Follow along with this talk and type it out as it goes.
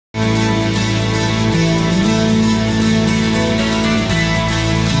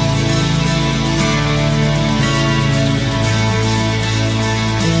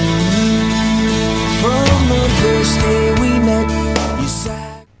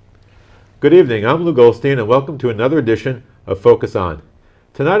Good evening, I'm Lew Goldstein and welcome to another edition of Focus On.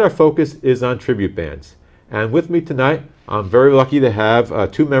 Tonight our focus is on tribute bands. And with me tonight, I'm very lucky to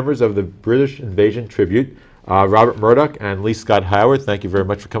have two members of the British Invasion Tribute, Robert Murdock and Lee Scott Howard. Thank you very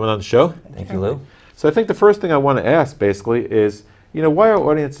much for coming on the show. Thank you, Lou. So I think the first thing I want to ask basically is, why are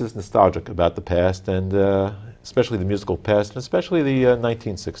audiences nostalgic about the past, and especially the musical past, and especially the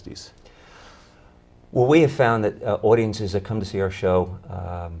 1960s? Well, we have found that audiences that come to see our show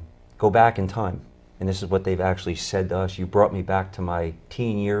go back in time, and this is what they've actually said to us. You brought me back to my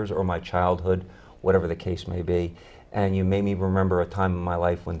teen years or my childhood, whatever the case may be, and you made me remember a time in my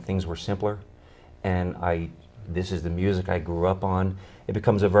life when things were simpler, and this is the music I grew up on. It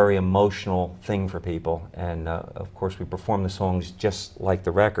becomes a very emotional thing for people, and of course we perform the songs just like the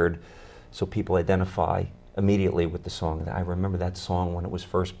record, so people identify immediately with the song. I remember that song when it was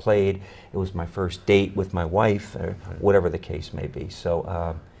first played. It was my first date with my wife, or whatever the case may be.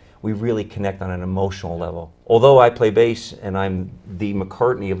 So we really connect on an emotional level. Although I play bass and I'm the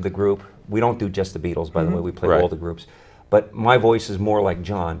McCartney of the group, we don't do just the Beatles, by the way, we play all the groups. But my voice is more like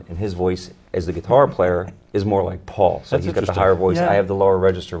John, and his voice as the guitar player is more like Paul. So he's got the higher voice, I have the lower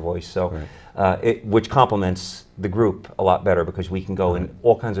register voice, so which complements the group a lot better because we can go in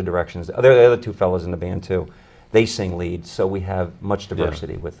all kinds of directions. The other two fellas in the band too, they sing lead, so we have much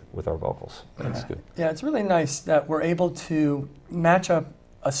diversity with our vocals. That's good. Yeah, it's really nice that we're able to match up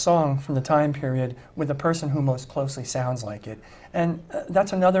a song from the time period with the person who most closely sounds like it. And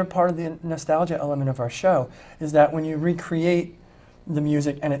that's another part of the nostalgia element of our show, is that when you recreate the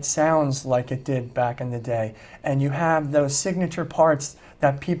music and it sounds like it did back in the day, and you have those signature parts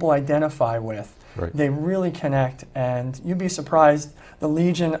that people identify with, they really connect, and you'd be surprised the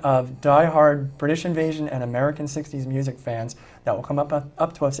legion of die-hard British Invasion and American 60s music fans that will come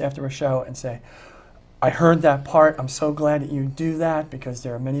up to us after a show and say, I heard that part, I'm so glad that you do that, because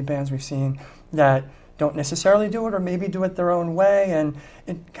there are many bands we've seen that don't necessarily do it or maybe do it their own way, and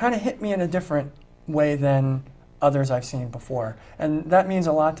it kind of hit me in a different way than others I've seen before. And that means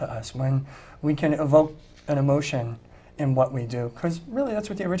a lot to us when we can evoke an emotion in what we do, because really that's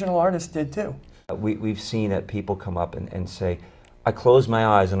what the original artist did too. We've seen that people come up and say, I closed my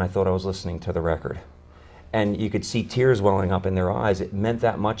eyes and I thought I was listening to the record. And you could see tears welling up in their eyes. It meant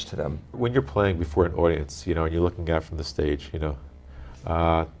that much to them. When you're playing before an audience, and you're looking out from the stage,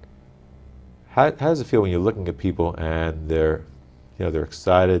 how does it feel when you're looking at people and they're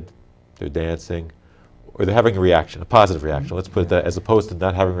excited, they're dancing, or they're having a reaction, a positive reaction, let's put it that, as opposed to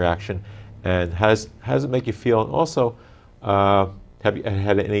not having a reaction? And how does it make you feel? And also, have you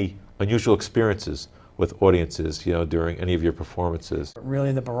had any unusual experiences with audiences, during any of your performances?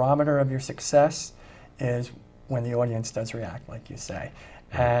 Really, the barometer of your success is when the audience does react, like you say.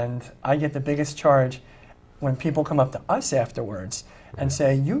 And I get the biggest charge when people come up to us afterwards and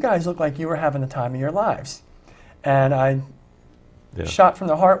say, you guys look like you were having the time of your lives. And I shot from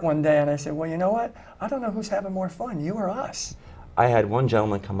the heart one day and I said, well, you know what? I don't know who's having more fun, you or us. I had one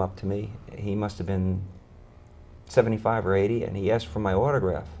gentleman come up to me, he must have been 75 or 80, and he asked for my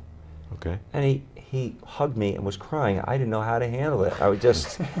autograph. Okay. And he hugged me and was crying. I didn't know how to handle it. I was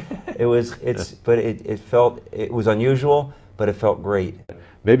just, it was unusual, but it felt great.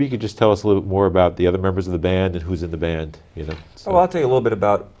 Maybe you could just tell us a little bit more about the other members of the band and who's in the band, So. Well, I'll tell you a little bit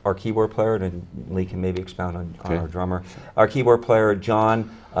about our keyboard player, and then Lee can maybe expound on our drummer. Our keyboard player, John,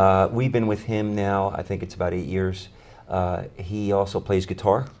 we've been with him now, I think it's about 8 years. He also plays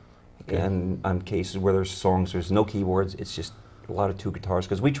guitar, and on cases where there's songs, there's no keyboards, it's just a lot of two guitars,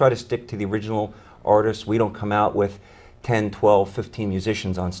 because we try to stick to the original artists. We don't come out with 10, 12, 15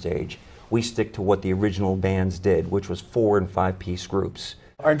 musicians on stage. We stick to what the original bands did, which was 4- and 5-piece groups.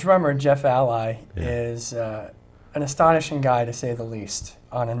 Our drummer, Jeff Ally, is an astonishing guy, to say the least,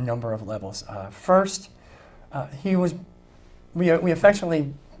 on a number of levels. First, we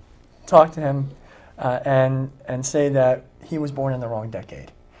affectionately talk to him and say that he was born in the wrong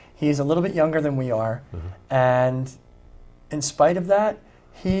decade. He's a little bit younger than we are, and in spite of that,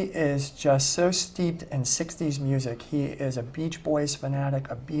 he is just so steeped in 60s music. He is a Beach Boys fanatic,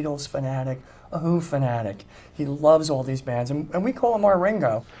 a Beatles fanatic, a Who fanatic. He loves all these bands, and we call him our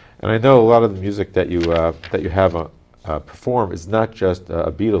Ringo. And I know a lot of the music that you have perform is not just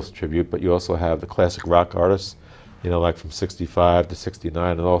a Beatles tribute, but you also have the classic rock artists, like from 65 to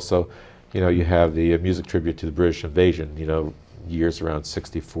 69, and also, you have the music tribute to the British Invasion, years around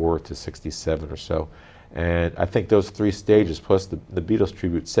 64 to 67 or so. And I think those 3 stages plus the Beatles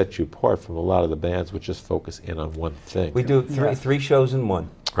tribute set you apart from a lot of the bands which just focus in on one thing. We do three shows in one.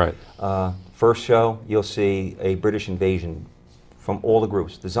 Right. First show, you'll see a British Invasion from all the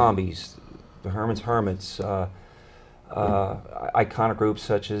groups, the Zombies, the Herman's Hermits, iconic groups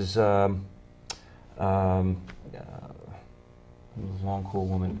such as long, cool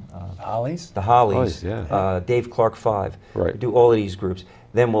woman. Hollies? The Hollies. Hollies, yeah. Dave Clark 5. Right. We do all of these groups.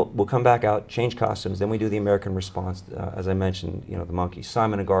 Then we'll come back out, change costumes. Then we do the American response, as I mentioned, you know, the Monkees,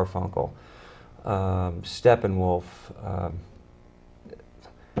 Simon and Garfunkel, Steppenwolf.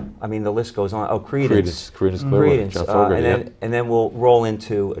 I mean, the list goes on. Oh, Creedence. Creedence, John Fogerty, and then we'll roll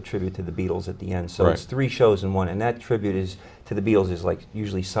into a tribute to the Beatles at the end. So right. it's 3 shows in one, and that tribute is to the Beatles is like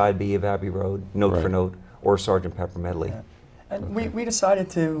usually side B of Abbey Road, note right. for note, or Sgt. Pepper medley. Yeah. And we decided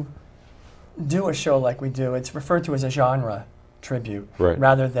to do a show like we do. It's referred to as a genre tribute right.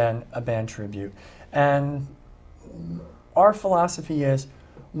 rather than a band tribute. And our philosophy is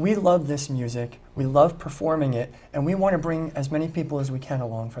we love this music, we love performing it, and we want to bring as many people as we can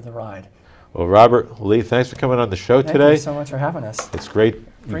along for the ride. Well, Robert, Lee, thanks for coming on the show today. Thank you so much for having us. It's great you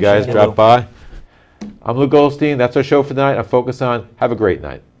Appreciate guys it. dropped by. I'm Lew Goldstein. That's our show for the night. I'm Focus On. Have a great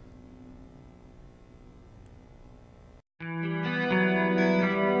night.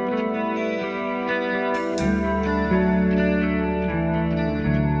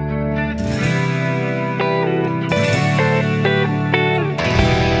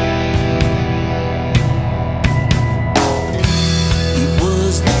 It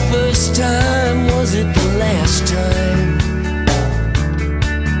was the first time